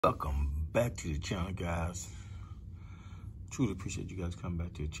Welcome back to the channel, guys. Truly appreciate you guys coming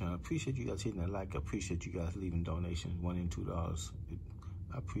back to the channel. Appreciate you guys hitting that like. Appreciate you guys leaving donations, $1 and $2.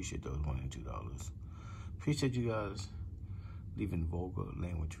 I appreciate those $1 and $2. Appreciate you guys leaving vulgar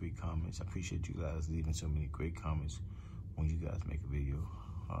language-free comments. I appreciate you guys leaving so many great comments when you guys make a video.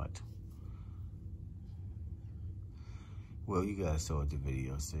 All right. Well, you guys saw what the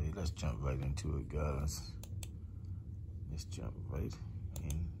video said. Let's jump right into it, guys. Let's jump right into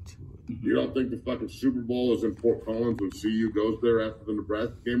it. You don't think the fucking Super Bowl is in Fort Collins when CU goes there after the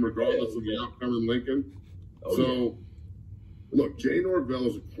Nebraska game, regardless of the outcome in Lincoln? Look, Jay Norvell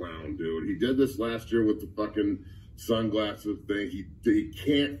is a clown, dude. He did this last year with the fucking sunglasses thing. He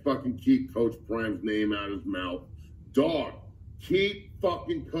can't fucking keep Coach Prime's name out of his mouth. Dog, keep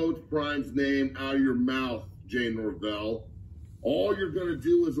fucking Coach Prime's name out of your mouth, Jay Norvell. All you're going to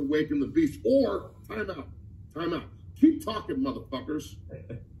do is awaken the beast. Or, time out. Keep talking, motherfuckers.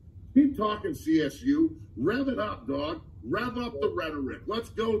 Keep talking, CSU. Rev it up, dog. Rev up the rhetoric. Let's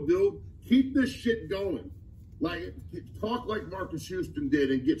go, dude. Keep this shit going. Like, talk like Marcus Houston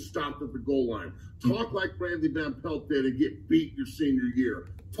did and get stopped at the goal line. Talk like Randy Van Pelt did and get beat your senior year.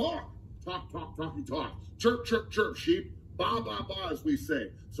 Talk. Chirp, chirp, chirp, sheep. Ba, ba, ba, as we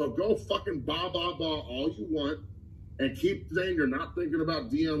say. So go fucking ba, ba, ba all you want. And keep saying you're not thinking about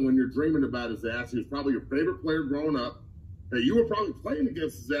Dion when you're dreaming about his ass. He was probably your favorite player growing up. And you were probably playing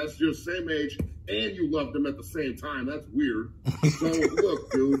against his ass. You're the same age, and you loved him at the same time. That's weird. So,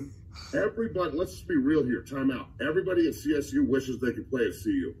 look, dude, everybody, let's just be real here. Time out. Everybody at CSU wishes they could play at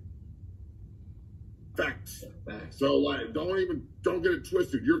CU. Facts. So, like, don't get it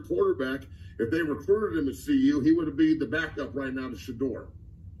twisted. Your quarterback, if they recruited him at CU, he would have been the backup right now to Shador.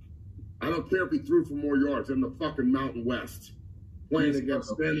 I don't care if he threw for more yards in the fucking Mountain West playing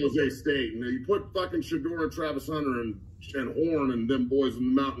against San Jose State. And you put fucking Shador and Travis Hunter and Horn and them boys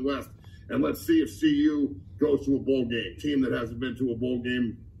in the Mountain West, and let's see if CU goes to a bowl game. Team that hasn't been to a bowl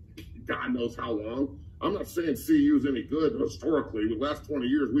game God knows how long. I'm not saying CU's any good historically. The last 20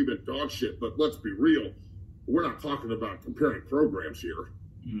 years, we've been dog shit. But let's be real. We're not talking about comparing programs here.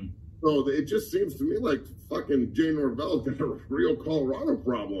 So it just seems to me like fucking Jay Norvell's got a real Colorado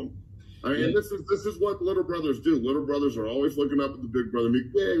problem. I mean, this is what little brothers do. Little brothers are always looking up at the big brother.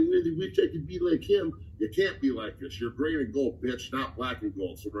 Hey, really wish I could be like him. You can't be like this. You're green and gold, bitch, not black and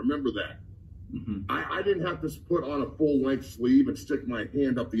gold. So remember that. I didn't have to put on a full-length sleeve and stick my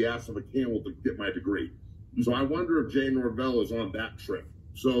hand up the ass of a camel to get my degree. So I wonder if Jay Norvell is on that trip.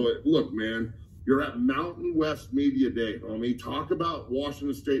 So, look, man, you're at Mountain West Media Day, homie. Talk about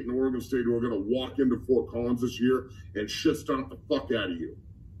Washington State and Oregon State who are going to walk into Fort Collins this year and shit stomp the fuck out of you.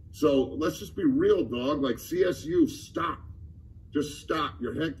 So let's just be real, dog. Like, CSU, stop. Just stop.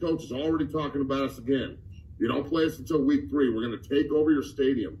 Your head coach is already talking about us again. You don't play us until week 3. We're going to take over your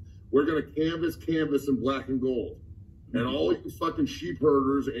stadium. We're going to canvas in black and gold. And all you fucking sheep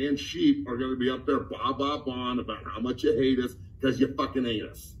herders and sheep are going to be up there ba-ba-ba about how much you hate us because you fucking hate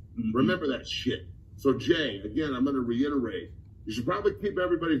us. Remember that shit. So, Jay, again, I'm going to reiterate. You should probably keep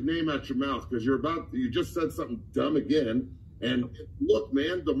everybody's name out your mouth because you just said something dumb again. And look,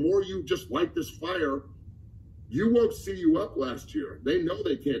 man, the more you just light this fire, you woke CU up last year. They know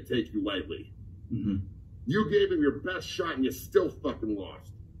they can't take you lightly. You gave them your best shot and you still fucking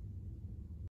lost.